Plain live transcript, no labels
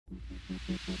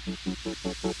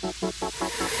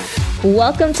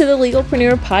Welcome to the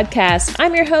Legalpreneur Podcast.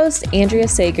 I'm your host, Andrea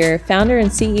Sager, founder and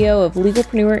CEO of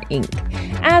Legalpreneur Inc.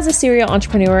 As a serial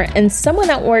entrepreneur and someone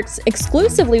that works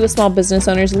exclusively with small business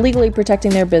owners legally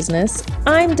protecting their business,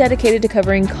 I'm dedicated to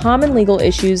covering common legal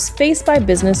issues faced by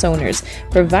business owners,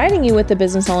 providing you with the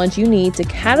business knowledge you need to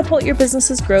catapult your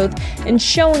business's growth and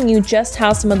showing you just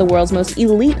how some of the world's most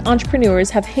elite entrepreneurs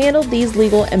have handled these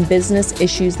legal and business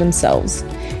issues themselves.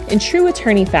 In true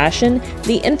attorney fashion,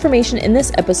 the information in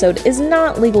this episode is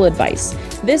not legal advice.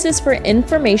 This is for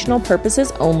informational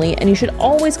purposes only, and you should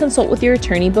always consult with your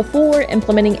attorney before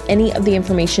implementing any of the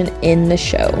information in the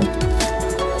show.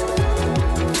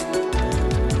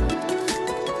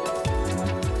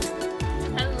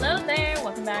 Hello there.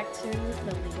 Welcome back to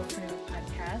the Legalpreneur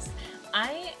Podcast.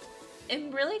 I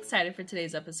am really excited for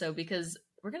today's episode because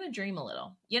we're going to dream a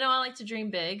little. You know, I like to dream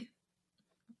big.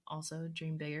 Also,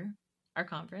 dream bigger. Our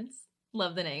conference.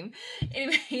 Love the name.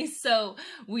 Anyway, so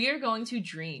we are going to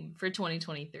dream for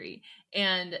 2023.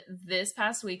 And this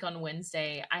past week on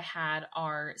Wednesday, I had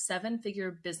our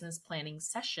 7-figure business planning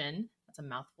session. That's a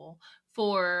mouthful.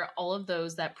 For all of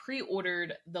those that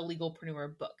pre-ordered the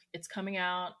Legalpreneur book. It's coming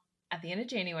out at the end of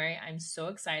January. I'm so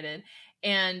excited.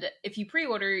 And if you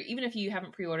pre-order, even if you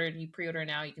haven't pre-ordered, you pre-order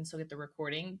now, you can still get the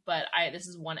recording. But this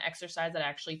is one exercise that I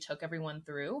actually took everyone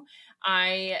through.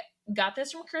 I got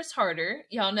this from Chris Harder.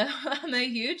 Y'all know I'm a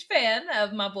huge fan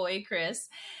of my boy, Chris.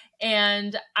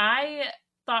 And I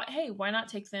thought, hey, why not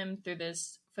take them through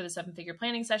this for the 7-figure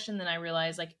planning session? Then I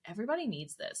realized like everybody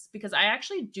needs this because I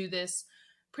actually do this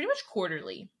pretty much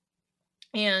quarterly.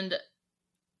 And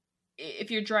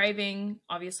if you're driving,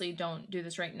 obviously don't do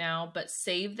this right now, but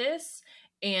save this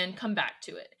and come back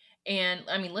to it. And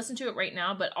I mean, listen to it right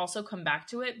now, but also come back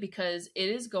to it because it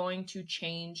is going to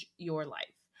change your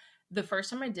life. The first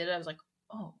time I did it, I was like,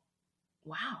 oh,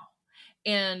 wow.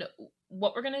 And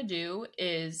what we're going to do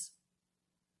is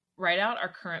write out our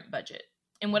current budget.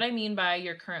 And what I mean by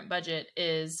your current budget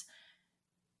is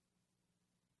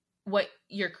what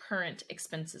your current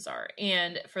expenses are.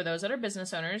 And for those that are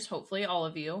business owners, hopefully all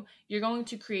of you, you're going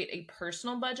to create a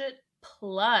personal budget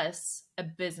plus a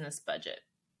business budget.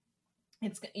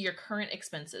 It's your current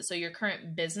expenses. So your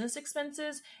current business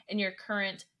expenses and your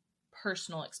current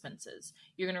personal expenses.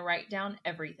 You're going to write down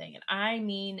everything. And I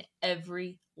mean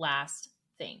every last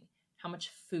thing. How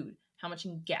much food, how much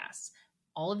in gas,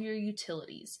 all of your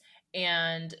utilities.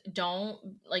 And don't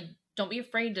be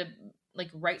afraid to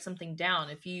write something down.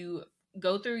 If you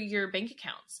go through your bank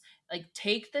accounts,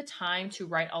 take the time to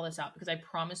write all this out because I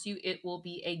promise you it will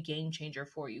be a game changer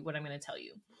for you, what I'm going to tell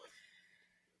you.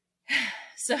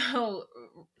 So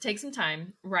take some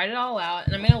time, write it all out.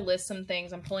 And I'm going to list some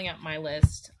things. I'm pulling out my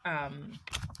list,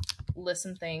 list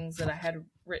some things that I had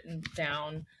written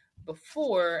down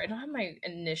before. I don't have my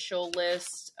initial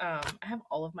list. I have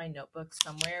all of my notebooks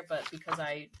somewhere, but because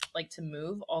I like to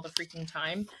move all the freaking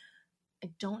time, I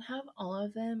don't have all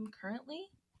of them currently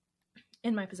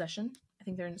in my possession. I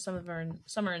think some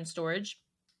are in storage,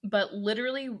 but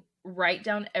literally write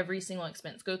down every single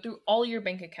expense. Go through all your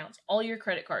bank accounts, all your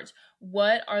credit cards.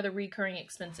 What are the recurring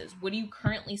expenses? What do you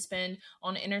currently spend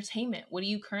on entertainment? What do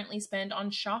you currently spend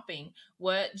on shopping?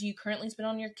 What do you currently spend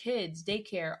on your kids,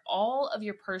 daycare? All of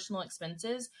your personal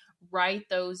expenses, write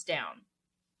those down.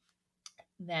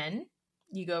 Then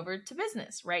you go over to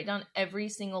business, write down every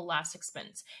single last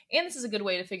expense. And this is a good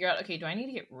way to figure out, okay, do I need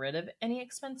to get rid of any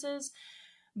expenses?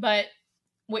 But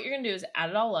what you're going to do is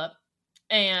add it all up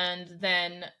and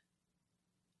then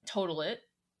total it.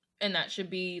 And that should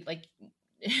be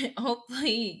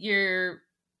hopefully your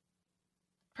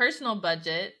personal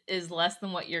budget is less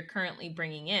than what you're currently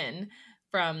bringing in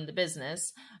from the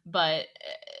business. But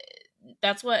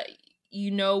that's what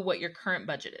your current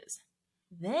budget is.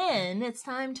 Then it's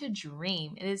time to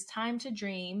dream. It is time to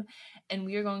dream, and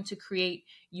we are going to create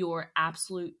your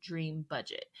absolute dream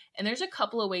budget. And there's a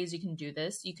couple of ways you can do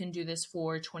this. You can do this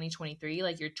for 2023,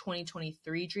 like your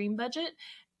 2023 dream budget,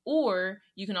 or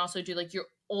you can also do your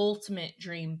ultimate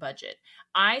dream budget.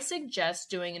 I suggest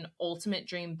doing an ultimate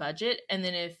dream budget, and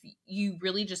then if you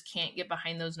really just can't get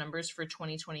behind those numbers for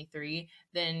 2023,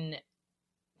 then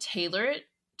tailor it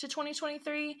to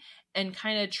 2023 and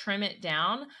kind of trim it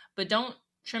down, but don't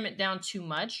trim it down too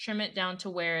much. Trim it down to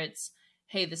where it's,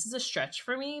 hey, this is a stretch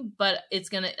for me, but it's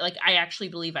going to I actually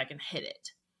believe I can hit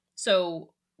it.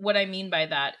 So what I mean by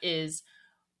that is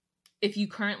if you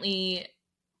currently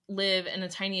live in a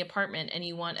tiny apartment and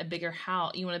you want a bigger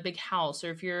house, you want a big house, or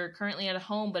if you're currently at a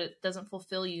home, but it doesn't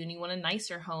fulfill you and you want a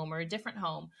nicer home or a different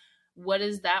home, what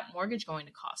is that mortgage going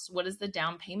to cost? What is the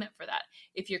down payment for that?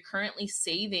 If you're currently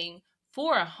saving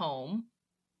for a home,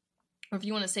 or if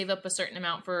you want to save up a certain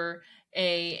amount so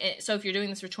if you're doing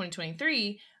this for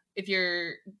 2023, if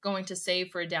you're going to save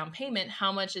for a down payment,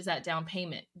 how much is that down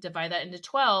payment? Divide that into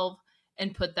 12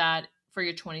 and put that for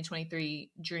your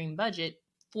 2023 dream budget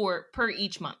per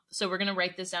each month. So we're going to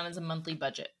write this down as a monthly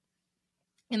budget.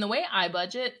 In the way I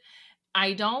budget,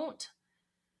 I don't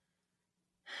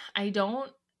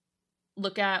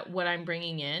look at what I'm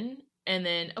bringing in and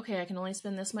then, okay, I can only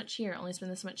spend this much here,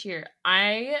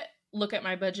 I look at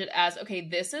my budget as, okay,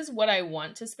 this is what I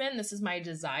want to spend. This is my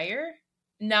desire.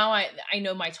 Now I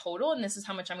know my total, and this is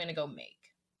how much I'm going to go make.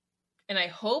 And I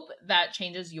hope that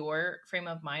changes your frame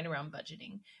of mind around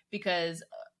budgeting, because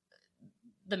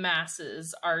the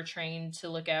masses are trained to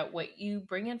look at what you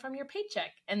bring in from your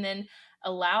paycheck and then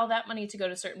allow that money to go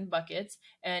to certain buckets,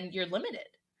 and you're limited.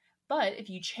 But if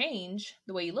you change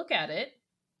the way you look at it,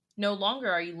 no longer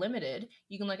are you limited.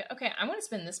 You can look at, okay, I want to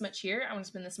spend this much here. I want to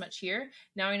spend this much here.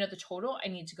 Now I know the total I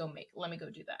need to go make. Let me go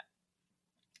do that.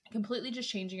 Completely just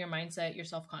changing your mindset, your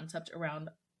self-concept around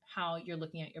how you're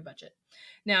looking at your budget.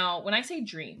 Now, when I say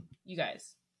dream, you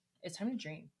guys, it's time to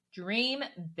dream. Dream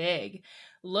big.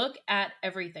 Look at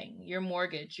everything, your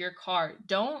mortgage, your car.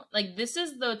 This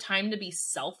is the time to be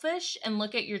selfish and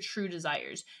look at your true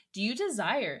desires. Do you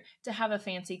desire to have a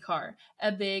fancy car,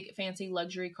 a big, fancy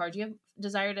luxury car? Do you have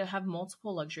desire to have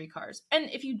multiple luxury cars? And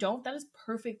if you don't, that is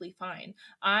perfectly fine.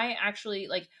 I actually,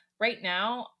 right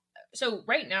now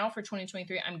for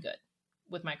 2023, I'm good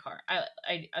with my car.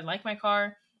 I like my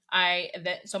car.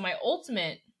 So my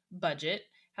ultimate budget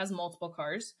has multiple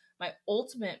cars. My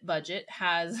ultimate budget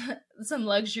has some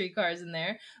luxury cars in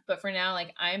there, but for now,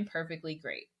 I'm perfectly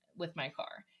great with my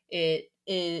car.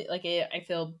 I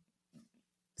feel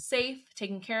safe,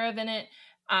 taken care of in it.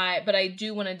 But I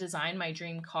do want to design my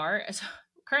dream car. So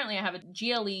currently, I have a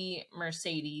GLE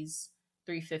Mercedes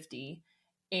 350,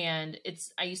 and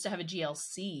I used to have a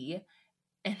GLC,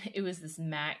 and it was this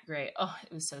matte gray. Oh,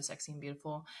 it was so sexy and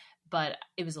beautiful. But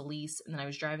it was a lease, and then I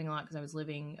was driving a lot because I was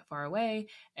living far away,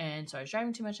 and so I was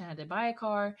driving too much. I had to buy a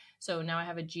car, so now I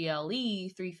have a GLE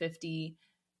 350,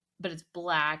 but it's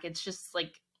black. It's just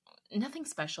nothing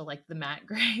special, like the matte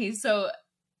gray. So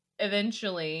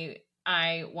eventually,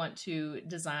 I want to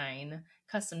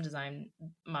custom design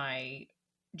my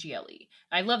GLE.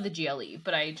 I love the GLE,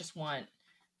 but I just want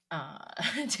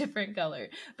different color.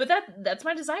 But that's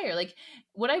my desire.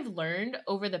 What I've learned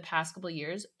over the past couple of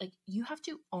years, you have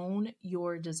to own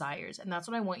your desires, and that's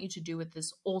what I want you to do with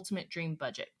this ultimate dream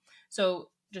budget. So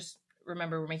just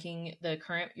remember, we're making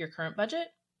your current budget,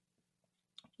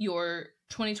 your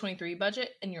 2023 budget,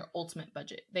 and your ultimate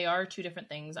budget. They are two different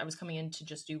things. I was coming in to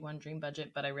just do one dream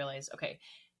budget, but I realized, okay,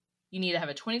 you need to have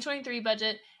a 2023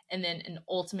 budget and then an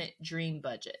ultimate dream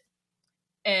budget.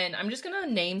 And I'm just going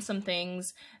to name some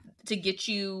things to get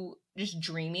you just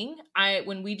dreaming.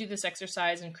 When we do this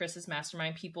exercise in Chris's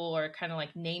mastermind, people are kind of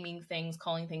naming things,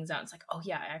 calling things out. It's oh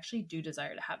yeah, I actually do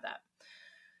desire to have that.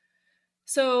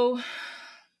 So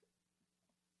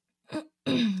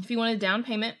if you want a down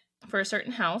payment for a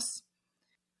certain house,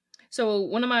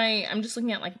 so I'm just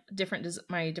looking at my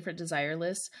different desire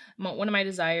lists. One of my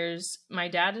desires, my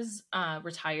dad is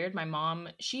retired. My mom,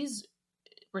 she's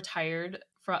retired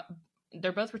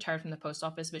they're both retired from the post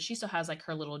office, but she still has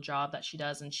her little job that she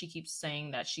does, and she keeps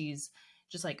saying that she's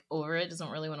just over it,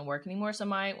 doesn't really want to work anymore. So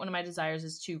one of my desires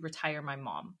is to retire my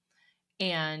mom,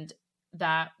 and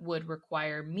that would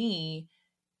require me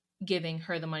giving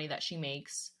her the money that she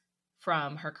makes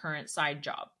from her current side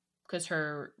job, because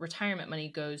her retirement money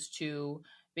goes to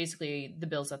basically the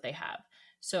bills that they have.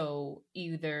 So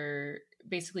either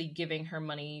basically giving her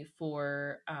money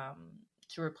for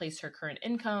to replace her current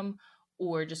income,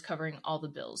 or just covering all the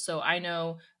bills. So I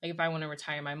know if I want to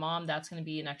retire my mom, that's going to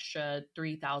be an extra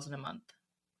 $3,000 a month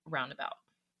roundabout.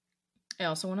 I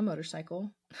also want a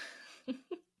motorcycle.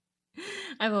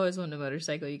 I've always wanted a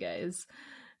motorcycle, you guys.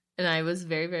 And I was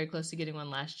very, very close to getting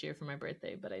one last year for my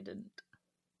birthday, but I didn't.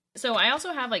 So I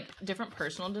also have different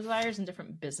personal desires and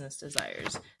different business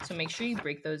desires. So make sure you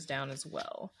break those down as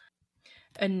well.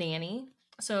 A nanny.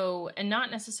 So, and not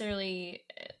necessarily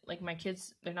my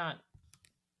kids, they're not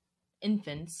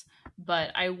infants, but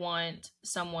I want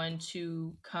someone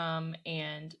to come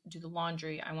and do the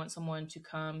laundry. I want someone to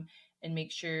come and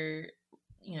make sure,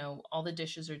 all the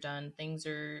dishes are done, things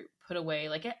are put away,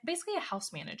 basically a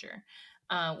house manager.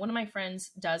 One of my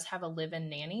friends does have a live-in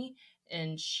nanny,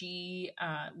 and she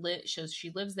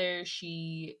lives there.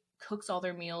 She cooks all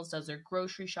their meals, does their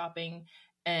grocery shopping.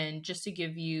 And just to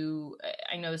give you,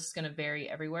 I know this is going to vary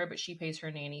everywhere, but she pays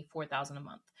her nanny $4,000 a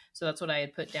month. So that's what I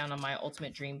had put down on my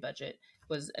ultimate dream budget,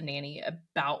 was a nanny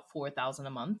about $4,000 a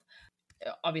month.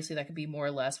 Obviously, that could be more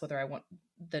or less, whether I want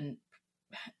the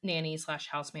nanny /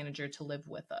 house manager to live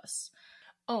with us.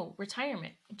 Oh,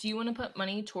 retirement. Do you want to put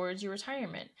money towards your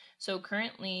retirement? So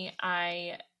currently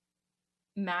I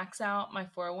max out my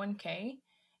 401k,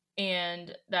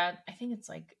 and that, I think it's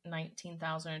like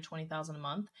 19,000 or 20,000 a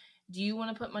month. Do you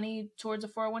want to put money towards a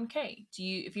 401k? Do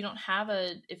you,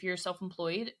 if you're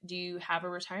self-employed, do you have a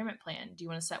retirement plan? Do you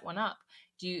want to set one up?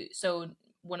 So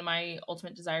one of my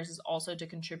ultimate desires is also to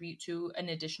contribute to an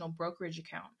additional brokerage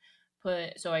account.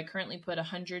 So I currently put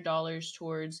 $100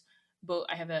 towards both.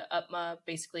 I have a UPMA,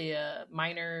 basically a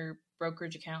minor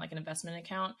brokerage account, like an investment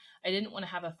account. I didn't want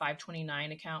to have a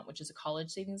 529 account, which is a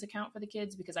college savings account for the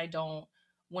kids, because I don't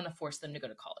want to force them to go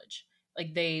to college.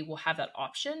 Like, they will have that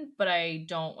option, but I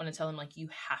don't want to tell them like you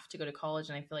have to go to college.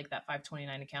 And I feel like that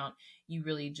 529 account, you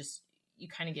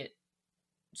kind of get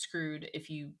screwed if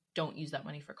you don't use that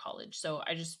money for college. So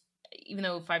even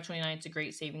though 529 is a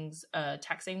great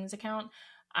tax savings account,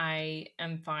 I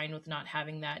am fine with not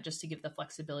having that, just to give the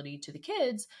flexibility to the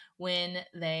kids when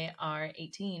they are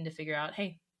 18 to figure out,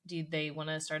 hey, do they want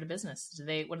to start a business?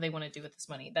 What do they want to do with this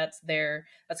money? That's going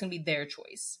to be their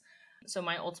choice. So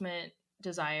my ultimate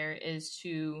desire is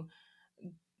to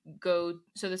go.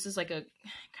 So this is like a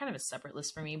kind of a separate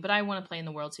list for me, but I want to play in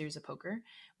the World Series of Poker,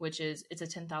 it's a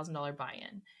 $10,000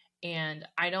 buy-in. And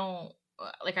I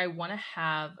want to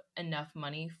have enough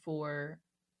money for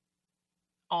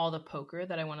all the poker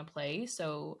that I want to play.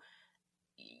 So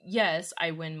yes,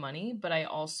 I win money, but I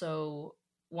also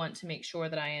want to make sure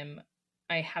that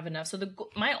I have enough. So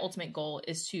my ultimate goal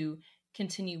is to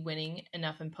continue winning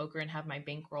enough in poker and have my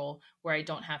bankroll where I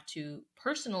don't have to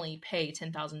personally pay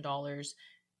 $10,000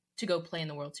 to go play in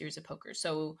the World Series of Poker.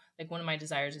 So like, one of my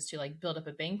desires is to like build up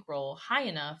a bankroll high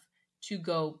enough to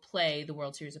go play the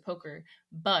World Series of Poker.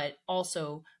 But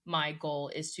also my goal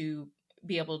is to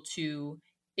be able to,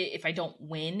 if I don't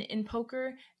win in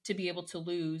poker, to be able to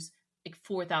lose like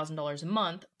 $4,000 a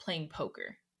month playing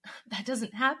poker. That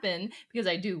doesn't happen because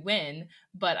I do win,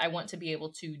 but I want to be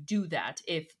able to do that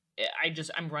if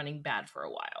I'm running bad for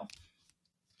a while.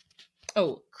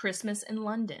 Oh, Christmas in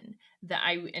London.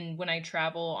 And when I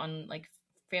travel on like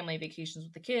family vacations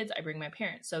with the kids, I bring my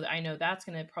parents. So I know that's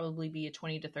going to probably be a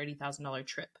 $20,000 to $30,000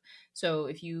 trip. So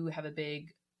if you have a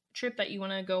big trip that you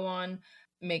want to go on,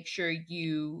 make sure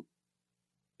you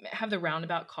have the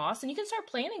roundabout cost, and you can start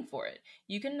planning for it.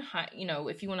 You can,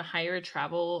 if you want to hire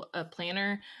a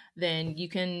planner, then you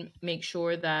can make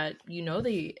sure that you know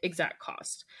the exact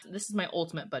cost. This is my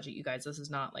ultimate budget, you guys. This is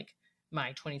not like my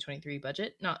 2023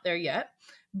 budget, not there yet,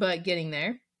 but getting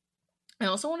there. I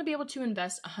also want to be able to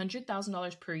invest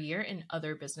 $100,000 per year in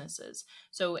other businesses.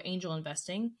 So angel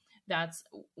investing, that's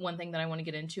one thing that I want to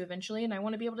get into eventually. And I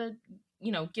want to be able to,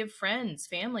 give friends,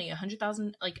 family,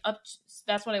 100,000,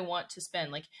 that's what I want to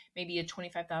spend. Like maybe a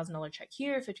 $25,000 check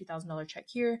here, $50,000 check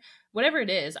here, whatever it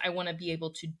is, I want to be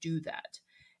able to do that.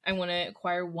 I want to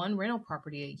acquire one rental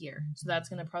property a year. So that's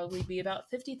going to probably be about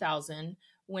 50,000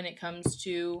 when it comes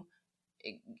to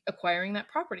acquiring that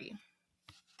property.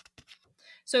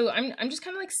 So I'm just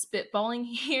kind of like spitballing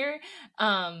here,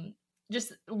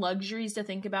 just luxuries to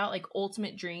think about, like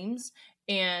ultimate dreams,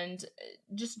 and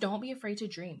just don't be afraid to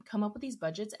dream. Come up with these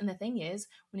budgets. And the thing is,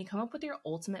 when you come up with your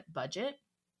ultimate budget,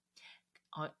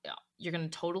 you're going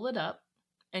to total it up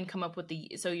and come up with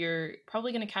so you're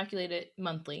probably going to calculate it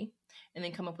monthly and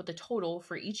then come up with the total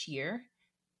for each year.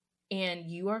 And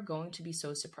you are going to be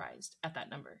so surprised at that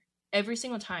number. Every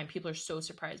single time, people are so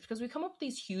surprised because we come up with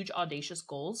these huge, audacious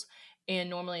goals. And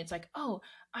normally it's like, oh,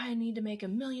 I need to make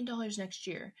 $1 million next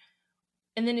year.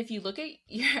 And then if you look at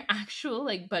your actual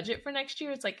like budget for next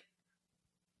year, it's like,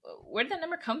 where did that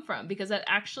number come from? Because that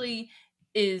actually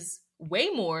is way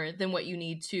more than what you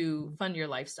need to fund your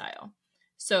lifestyle.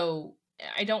 So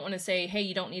I don't want to say, hey,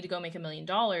 you don't need to go make $1 million,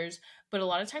 but a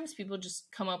lot of times people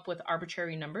just come up with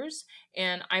arbitrary numbers.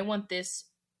 And I want this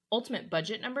ultimate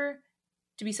budget number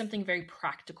to be something very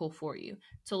practical for you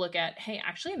to look at. Hey,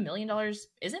 actually $1 million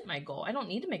isn't my goal. I don't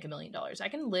need to make $1 million. I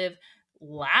can live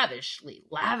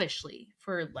lavishly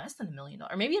for less than $1 million.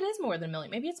 Or maybe it is more than $1 million.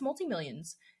 Maybe it's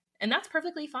multi-millions, and that's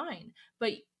perfectly fine.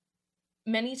 But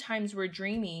many times we're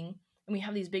dreaming and we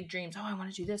have these big dreams. Oh, I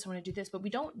want to do this. I want to do this, but we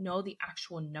don't know the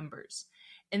actual numbers.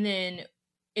 And then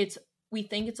we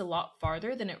think it's a lot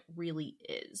farther than it really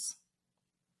is.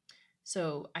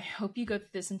 So I hope you go through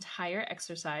this entire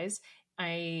exercise.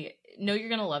 I know you're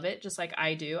going to love it, just like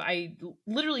I do. I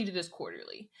literally do this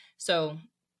quarterly. So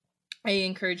I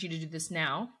encourage you to do this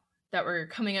now that we're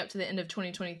coming up to the end of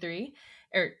 2023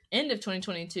 or end of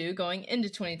 2022, going into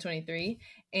 2023.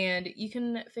 And you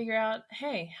can figure out,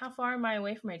 hey, how far am I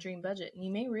away from my dream budget? And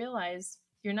you may realize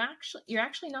you're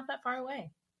actually not that far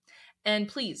away. And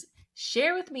please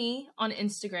share with me on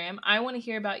Instagram. I want to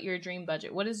hear about your dream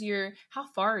budget. How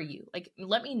far are you? Like,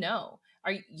 let me know.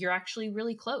 You're actually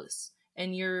really close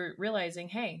and you're realizing,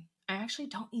 hey, I actually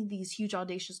don't need these huge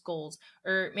audacious goals.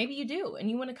 Or maybe you do and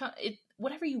you want to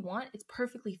whatever you want, it's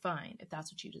perfectly fine if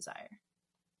that's what you desire.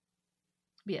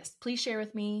 But yes, please share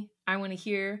with me. I want to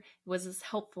hear, was this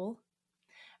helpful?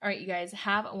 All right, you guys,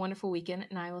 have a wonderful weekend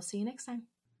and I will see you next time.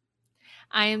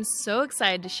 I am so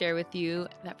excited to share with you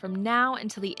that from now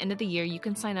until the end of the year, you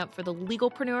can sign up for the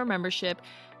Legalpreneur membership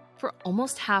for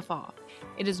almost half off.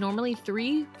 It is normally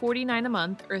 $349 a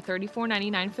month or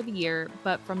 $34.99 for the year,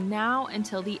 but from now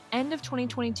until the end of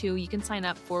 2022, you can sign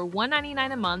up for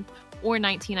 $199 a month or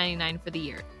 $19.99 for the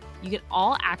year. You get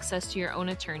all access to your own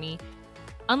attorney,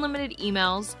 unlimited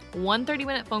emails, one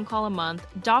 30-minute phone call a month,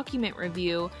 document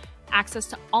review, access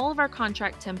to all of our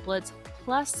contract templates,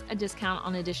 plus a discount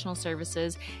on additional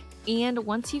services. And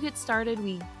once you get started,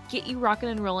 we get you rocking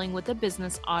and rolling with a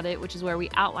business audit, which is where we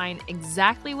outline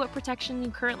exactly what protection you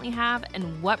currently have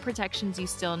and what protections you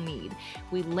still need.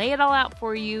 We lay it all out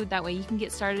for you. That way you can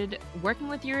get started working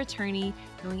with your attorney,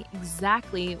 knowing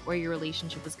exactly where your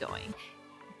relationship is going.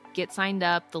 Get signed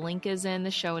up. The link is in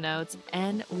the show notes.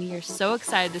 And we are so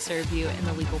excited to serve you in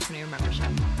the Legalpreneur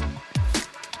membership.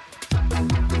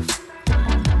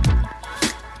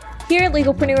 Here at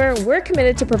Legalpreneur, we're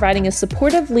committed to providing a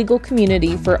supportive legal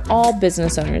community for all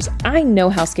business owners. I know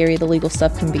how scary the legal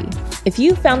stuff can be. If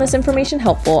you found this information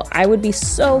helpful, I would be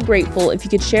so grateful if you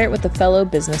could share it with a fellow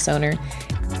business owner.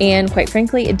 And quite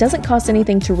frankly, it doesn't cost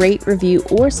anything to rate, review,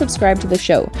 or subscribe to the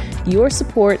show. Your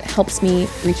support helps me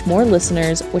reach more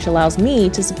listeners, which allows me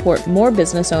to support more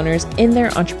business owners in their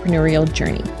entrepreneurial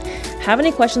journey. Have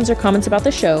any questions or comments about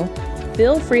the show?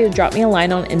 Feel free to drop me a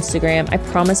line on Instagram. I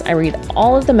promise I read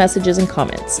all of the messages and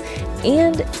comments.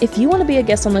 And if you want to be a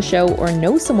guest on the show or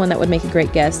know someone that would make a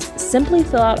great guest, simply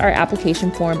fill out our application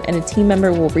form and a team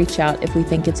member will reach out if we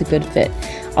think it's a good fit.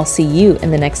 I'll see you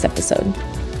in the next episode.